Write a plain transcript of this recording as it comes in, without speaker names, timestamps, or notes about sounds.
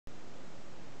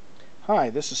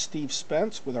Hi, this is Steve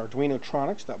Spence with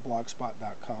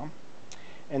Arduinotronics.blogspot.com,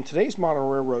 and today's model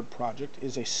railroad project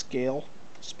is a scale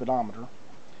speedometer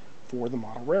for the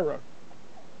model railroad.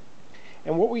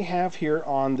 And what we have here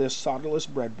on this solderless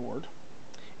breadboard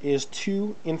is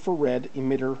two infrared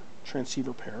emitter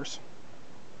transceiver pairs,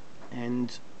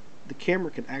 and the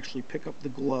camera can actually pick up the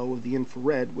glow of the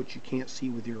infrared, which you can't see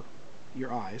with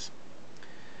your eyes.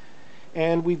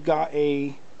 And we've got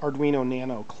a Arduino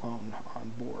Nano clone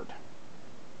on board.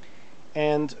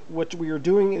 And what we are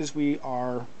doing is we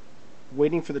are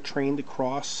waiting for the train to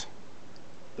cross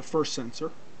the first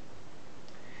sensor,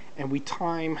 and we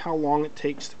time how long it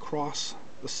takes to cross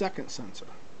the second sensor.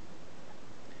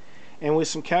 And with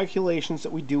some calculations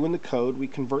that we do in the code, we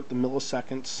convert the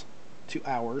milliseconds to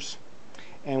hours,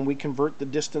 and we convert the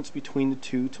distance between the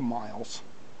two to miles.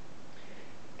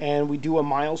 And we do a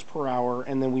miles per hour,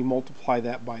 and then we multiply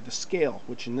that by the scale,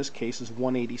 which in this case is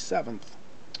 1/87th.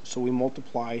 So we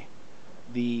multiply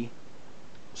the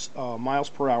miles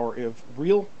per hour of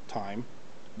real time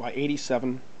by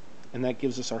 87, and that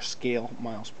gives us our scale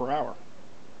miles per hour.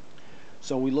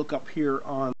 So we look up here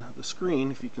on the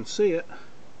screen, if you can see it,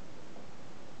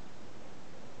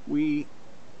 we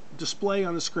display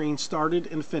on the screen started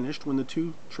and finished when the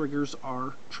two triggers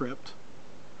are tripped,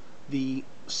 the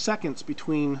seconds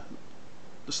between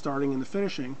the starting and the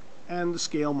finishing, and the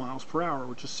scale miles per hour,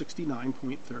 which is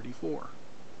 69.34.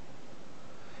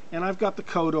 And I've got the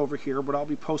code over here, but I'll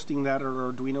be posting that at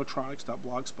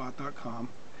arduinotronics.blogspot.com,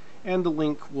 and the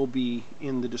link will be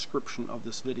in the description of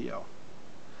this video.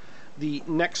 The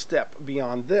next step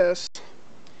beyond this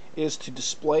is to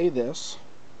display this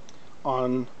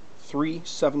on 3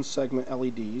 7-segment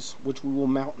LEDs, which we will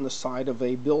mount on the side of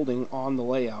a building on the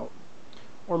layout,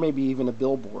 or maybe even a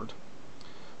billboard,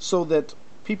 so that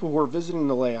people who are visiting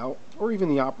the layout, or even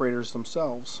the operators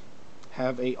themselves,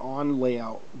 have a on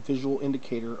layout visual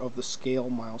indicator of the scale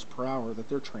miles per hour that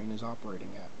their train is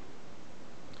operating at.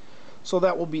 So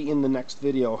that will be in the next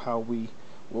video, how we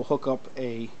will hook up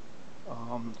a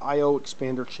I/O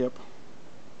expander chip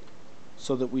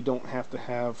so that we don't have to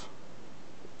have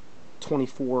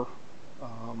 24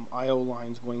 I/O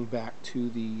lines going back to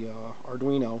the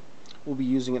Arduino. We'll be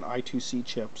using an I2C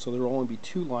chip, so there will only be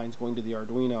 2 lines going to the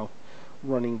Arduino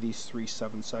running these 3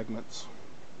 7-segments.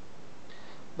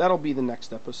 That'll be the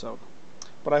next episode.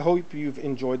 But I hope you've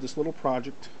enjoyed this little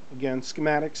project. Again,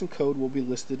 schematics and code will be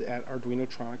listed at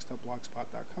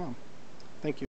arduinotronics.blogspot.com. Thank you.